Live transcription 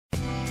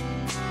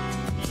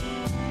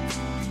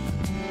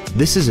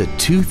This is a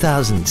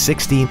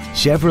 2016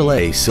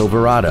 Chevrolet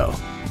Silverado.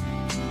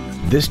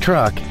 This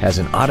truck has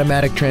an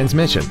automatic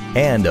transmission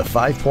and a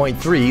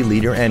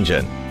 5.3-liter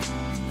engine.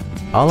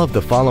 All of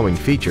the following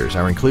features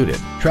are included: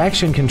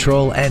 traction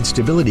control and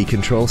stability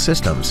control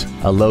systems,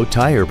 a low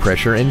tire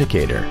pressure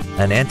indicator,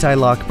 an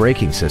anti-lock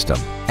braking system,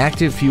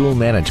 active fuel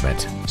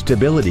management,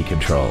 stability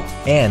control,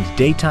 and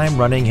daytime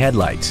running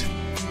headlights.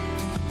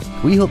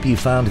 We hope you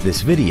found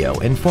this video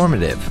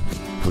informative.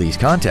 Please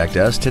contact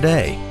us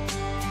today.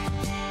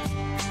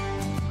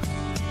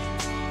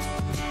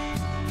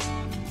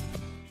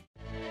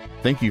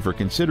 Thank you for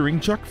considering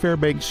Chuck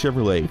Fairbanks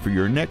Chevrolet for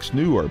your next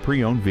new or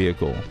pre-owned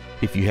vehicle.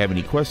 If you have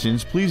any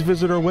questions, please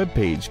visit our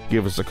webpage,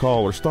 give us a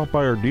call, or stop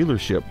by our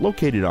dealership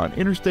located on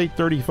Interstate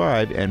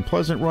 35 and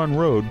Pleasant Run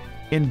Road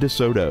in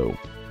DeSoto.